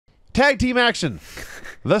tag team action.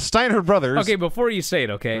 The Steiner brothers. Okay, before you say it,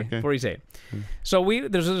 okay? Before you say it. So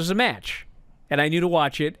there's a match, and I knew to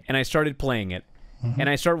watch it, and I started playing it, and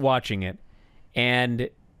I started watching it, and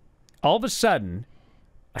all of a sudden,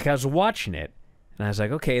 like I was watching it, and I was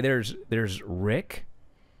like, okay, there's Rick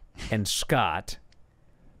and Scott,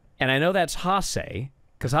 and I know that's Hase,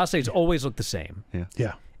 because Hase's always looked the same.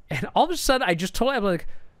 Yeah. And all of a sudden, I just told him, like,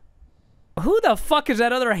 who the fuck is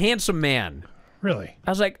that other handsome man? Really?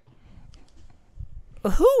 I was like,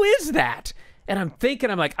 who is that? And I'm thinking,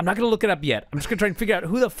 I'm like, I'm not going to look it up yet. I'm just going to try and figure out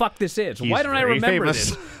who the fuck this is. Why don't I remember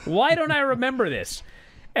this? Why don't I remember this?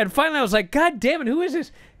 And finally, I was like, God damn it, who is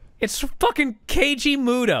this? It's fucking Keiji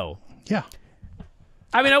Muto. Yeah.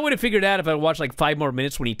 I mean, I would have figured out if I watched like 5 more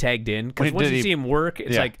minutes when he tagged in, because once you see him work,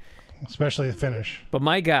 it's like... Especially the finish. But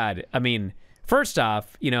my God, I mean, first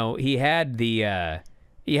off, you know, he had the...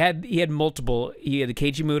 He had multiple... He had the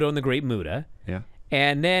Keiji Muto and the Great Muta. Yeah.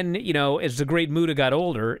 And then, you know, as the Great Muta got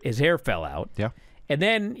older, his hair fell out. Yeah. And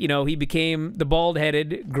then, you know, he became the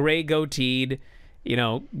bald-headed, gray goateed, you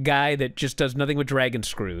know, guy that just does nothing with dragon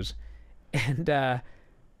screws. And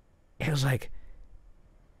it was like,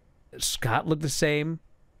 Scott looked the same,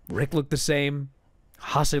 Rick looked the same,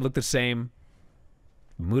 Hase looked the same,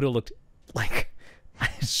 Muto looked like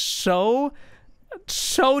so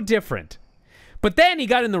different. But then he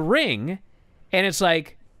got in the ring, and it's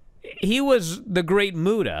like, he was the Great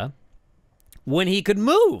Muta when he could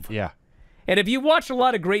move. Yeah. And if you watched a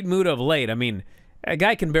lot of Great Muta of late, I mean, a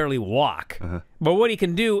guy can barely walk. But what he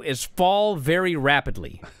can do is fall very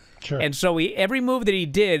rapidly. Sure. And so every move that he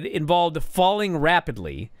did involved falling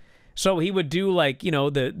rapidly. So he would do, like, you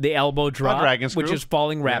know, the elbow drop, which is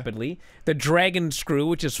falling rapidly, the dragon screw,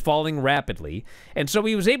 which is falling rapidly. And so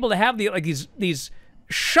he was able to have these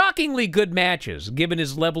shockingly good matches, given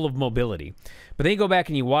his level of mobility. But then you go back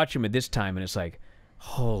and you watch him at this time, and it's like,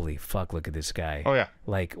 holy fuck, look at this guy. Oh, yeah.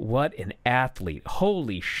 Like, what an athlete.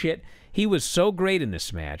 Holy shit. He was so great in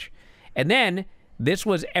this match. And then, this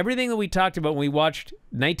was everything that we talked about when we watched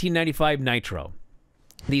 1995 Nitro.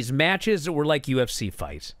 These matches that were like UFC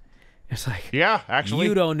fights. It's like, yeah, actually,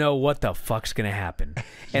 you don't know what the fuck's going to happen.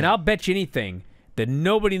 And I'll bet you anything that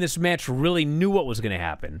nobody in this match really knew what was going to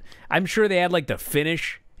happen. I'm sure they had, like, the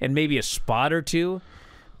finish and maybe a spot or two.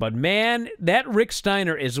 But, man, that Rick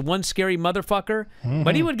Steiner is one scary motherfucker.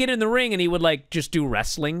 But he would get in the ring and he would, like, just do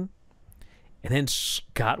wrestling. And then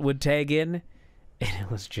Scott would tag in. And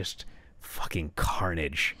it was just fucking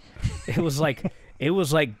carnage. It was like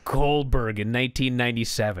Goldberg in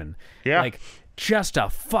 1997. Yeah. Like, just a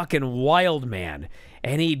fucking wild man.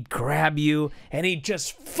 And he'd grab you, and he'd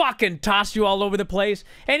just fucking toss you all over the place,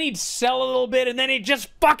 and he'd sell a little bit, and then he'd just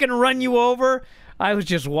fucking run you over. I was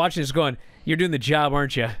just watching this going, you're doing the job,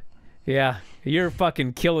 aren't you? Yeah, you're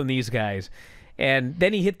fucking killing these guys. And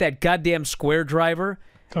then he hit that goddamn square driver.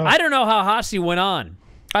 I don't know how Hase went on.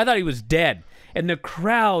 I thought he was dead. And the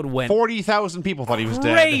crowd went 40,000 people thought he was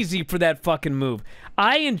dead. Crazy for that fucking move.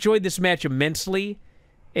 I enjoyed this match immensely.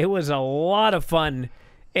 It was a lot of fun.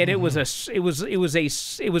 And it was a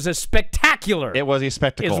spectacular. It was a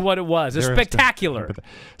spectacle. Is what it was. A spectacular.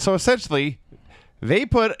 So essentially, they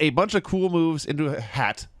put a bunch of cool moves into a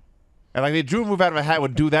hat, and like they drew a move out of a hat,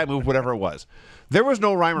 would do that move, whatever it was. There was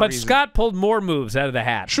no rhyme or reason. But Scott pulled more moves out of the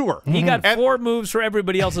hat. Sure, he got 4 moves for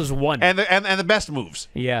everybody else's 1. and the best moves.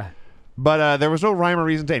 Yeah, but there was no rhyme or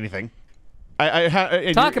reason to anything.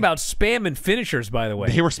 Talk about spam and finishers, by the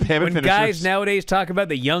way. They were spam and finishers. When guys nowadays talk about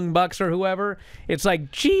the Young Bucks or whoever, it's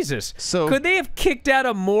like, Jesus. So could they have kicked out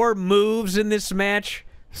of more moves in this match?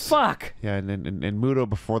 Fuck. Yeah, and Muto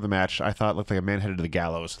before the match, I thought looked like a man headed to the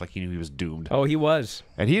gallows, like he knew he was doomed. Oh, he was.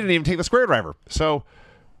 And he didn't even take the square driver. So,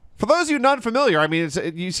 for those of you not familiar, I mean,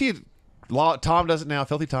 you see it. Tom does it now,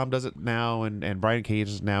 Filthy Tom does it now, and Brian Cage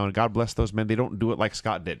does it now, and God bless those men. They don't do it like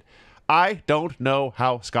Scott did. I don't know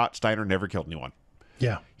how Scott Steiner never killed anyone.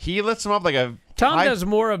 Yeah. He lifts him up like a... Tom does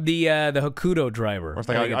more of the Hokuto driver. Or it's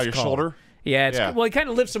like on your shoulder? Yeah, well, he kind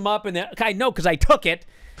of lifts him up, and I know because I took it,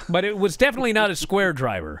 but it was definitely not a square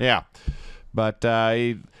driver. Yeah. But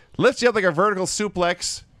he lifts you up like a vertical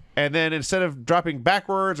suplex, and then instead of dropping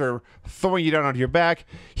backwards or throwing you down onto your back,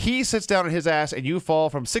 he sits down on his ass, and you fall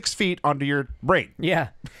from 6 feet onto your brain. Yeah.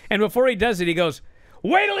 And before he does it, he goes...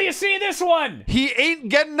 Wait till you see this one! He ain't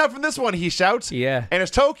getting enough in this one, he shouts. Yeah. And it's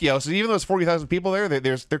Tokyo, so even though there's 40,000 people there,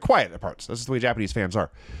 they're quiet at parts. That's just the way Japanese fans are.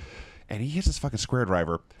 And he hits this fucking square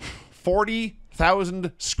driver.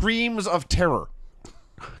 40,000 screams of terror.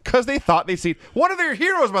 Because they thought they'd seen one of their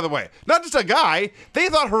heroes, by the way. Not just a guy. They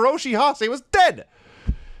thought Hiroshi Hase was dead.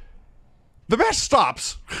 The match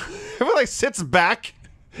stops. Everyone like sits back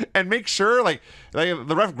and makes sure, like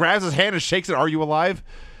the ref grabs his hand and shakes it, are you alive?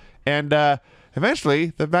 And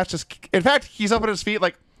eventually, the match just... In fact, he's up on his feet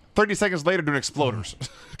like 30 seconds later doing exploders.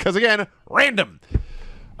 Because, again, random.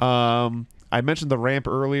 I mentioned the ramp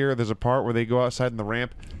earlier. There's a part where they go outside in the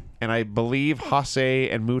ramp, and I believe Hase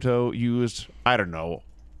and Muto used, I don't know,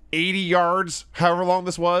 80 yards, however long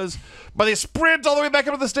this was, but they sprint all the way back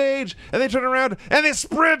up to the stage, and they turn around, and they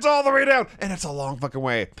sprint all the way down, and it's a long fucking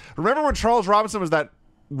way. Remember when Charles Robinson was that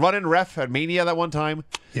run-in ref at Mania that one time?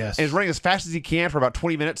 Yes. And he's running as fast as he can for about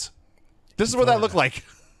 20 minutes? This is what that looked like.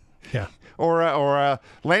 Yeah. Or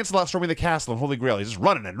Lancelot storming the castle in Holy Grail. He's just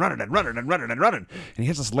running and running and running and running and running, and he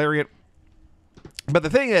hits this lariat. But the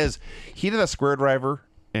thing is, he did a square driver,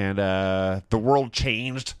 and the world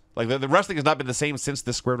changed. Like, the wrestling has not been the same since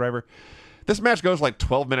this square driver. This match goes like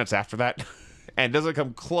 12 minutes after that and doesn't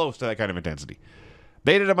come close to that kind of intensity.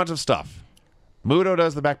 They did a bunch of stuff. Muto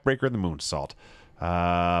does the backbreaker and the moonsault.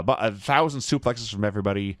 About 1,000 suplexes from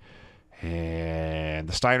everybody. And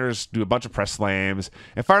the Steiners do a bunch of press slams.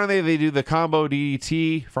 And finally, they do the combo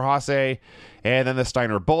DDT for Hase. And then the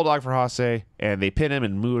Steiner Bulldog for Hase. And they pin him,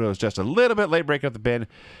 and Muto's just a little bit late breaking up the pin.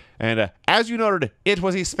 And as you noted, it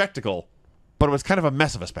was a spectacle. But it was kind of a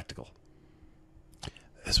mess of a spectacle.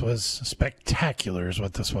 This was spectacular is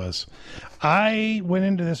what this was. I went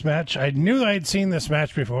into this match. I knew I'd seen this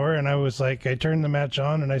match before, and I was like, I turned the match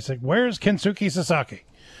on, and I said, where's Kensuke Sasaki?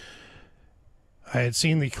 I had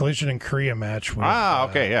seen the Collision in Korea match with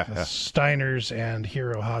Steiners and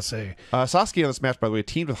Hiro Hase. Sasuke on this match, by the way,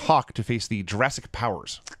 teamed with Hawk to face the Jurassic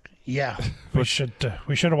Powers. Yeah, we should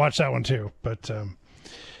have watched that one too. But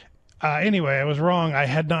anyway, I was wrong. I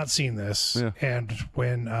had not seen this, and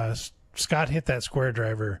when Scott hit that square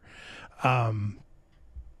driver, I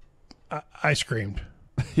screamed.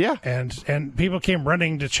 Yeah, and people came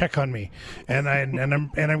running to check on me, and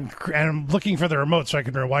I'm looking for the remote so I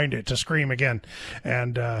can rewind it to scream again.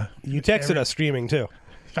 And you texted us screaming too.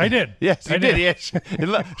 I did. Yes, I did. Yes,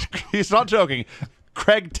 he's not joking.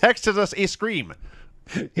 Craig texted us a scream.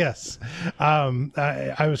 Yes,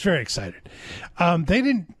 I was very excited.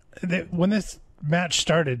 When this match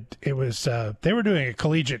started, it was they were doing a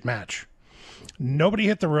collegiate match. Nobody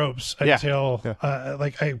hit the ropes until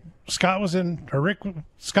Scott was in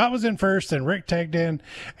first, and Rick tagged in,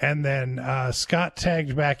 and then Scott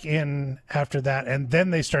tagged back in after that, and then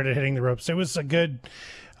they started hitting the ropes. It was a good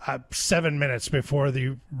 7 minutes before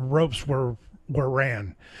the ropes were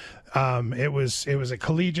ran. It was a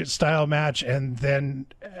collegiate style match, and then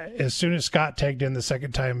as soon as Scott tagged in the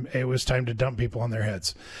second time, it was time to dump people on their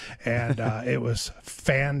heads, and it was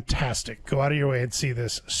fantastic. Go out of your way and see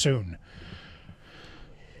this soon.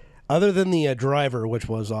 Other than the driver, which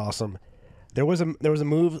was awesome, there was a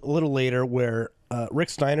move a little later where Rick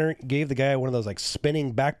Steiner gave the guy one of those like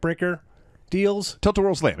spinning backbreaker deals.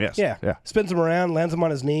 Tilt-a-whirl slam, yes. Yeah. Spins him around, lands him on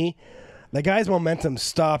his knee. The guy's momentum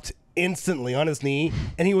stopped instantly on his knee,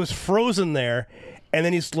 and he was frozen there. And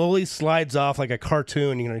then he slowly slides off like a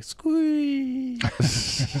cartoon. You're like, squeeze.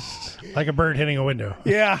 Like a bird hitting a window.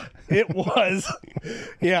 Yeah, it was.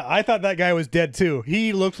 Yeah, I thought that guy was dead too.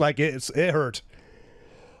 He looked like it hurt.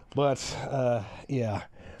 But, yeah,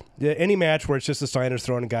 any match where it's just the Steiners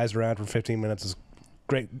throwing guys around for 15 minutes is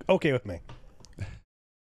great. Okay with me.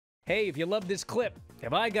 Hey, if you love this clip,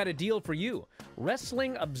 have I got a deal for you?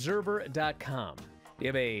 WrestlingObserver.com. Do you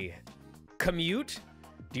have a commute?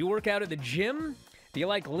 Do you work out at the gym? Do you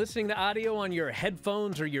like listening to audio on your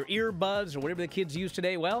headphones or your earbuds or whatever the kids use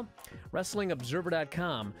today? Well,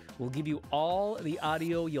 WrestlingObserver.com will give you all the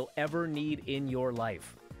audio you'll ever need in your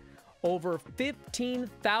life. Over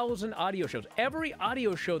 15,000 audio shows. Every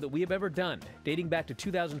audio show that we have ever done, dating back to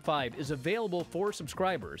 2005, is available for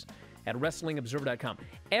subscribers at WrestlingObserver.com.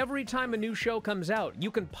 Every time a new show comes out, you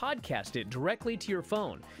can podcast it directly to your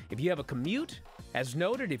phone. If you have a commute, as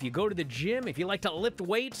noted, if you go to the gym, if you like to lift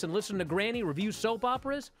weights and listen to Granny review soap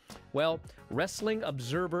operas, well,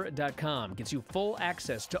 WrestlingObserver.com gets you full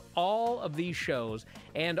access to all of these shows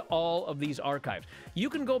and all of these archives. You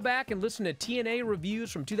can go back and listen to TNA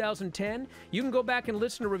reviews from 2010. You can go back and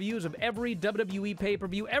listen to reviews of every WWE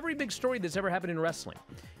pay-per-view, every big story that's ever happened in wrestling.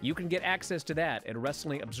 You can get access to that at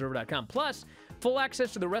WrestlingObserver.com. Plus, full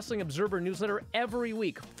access to the Wrestling Observer newsletter every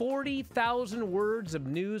week. 40,000 words of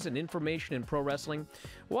news and information in pro wrestling.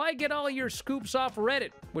 Why get all your scoops off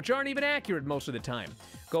Reddit, which aren't even accurate most of the time?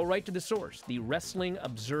 Go right to the source, the Wrestling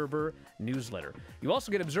Observer newsletter. You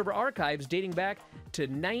also get Observer archives dating back to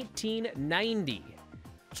 1990.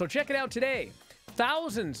 So check it out today.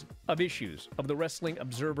 Thousands of issues of the Wrestling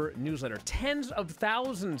Observer newsletter. Tens of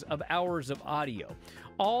thousands of hours of audio.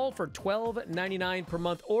 all for $12.99 per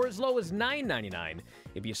month or as low as $9.99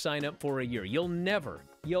 if you sign up for a year. You'll never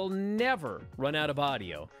run out of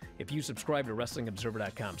audio if you subscribe to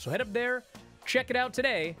WrestlingObserver.com. So head up there, check it out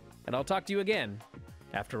today, and I'll talk to you again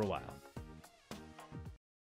after a while.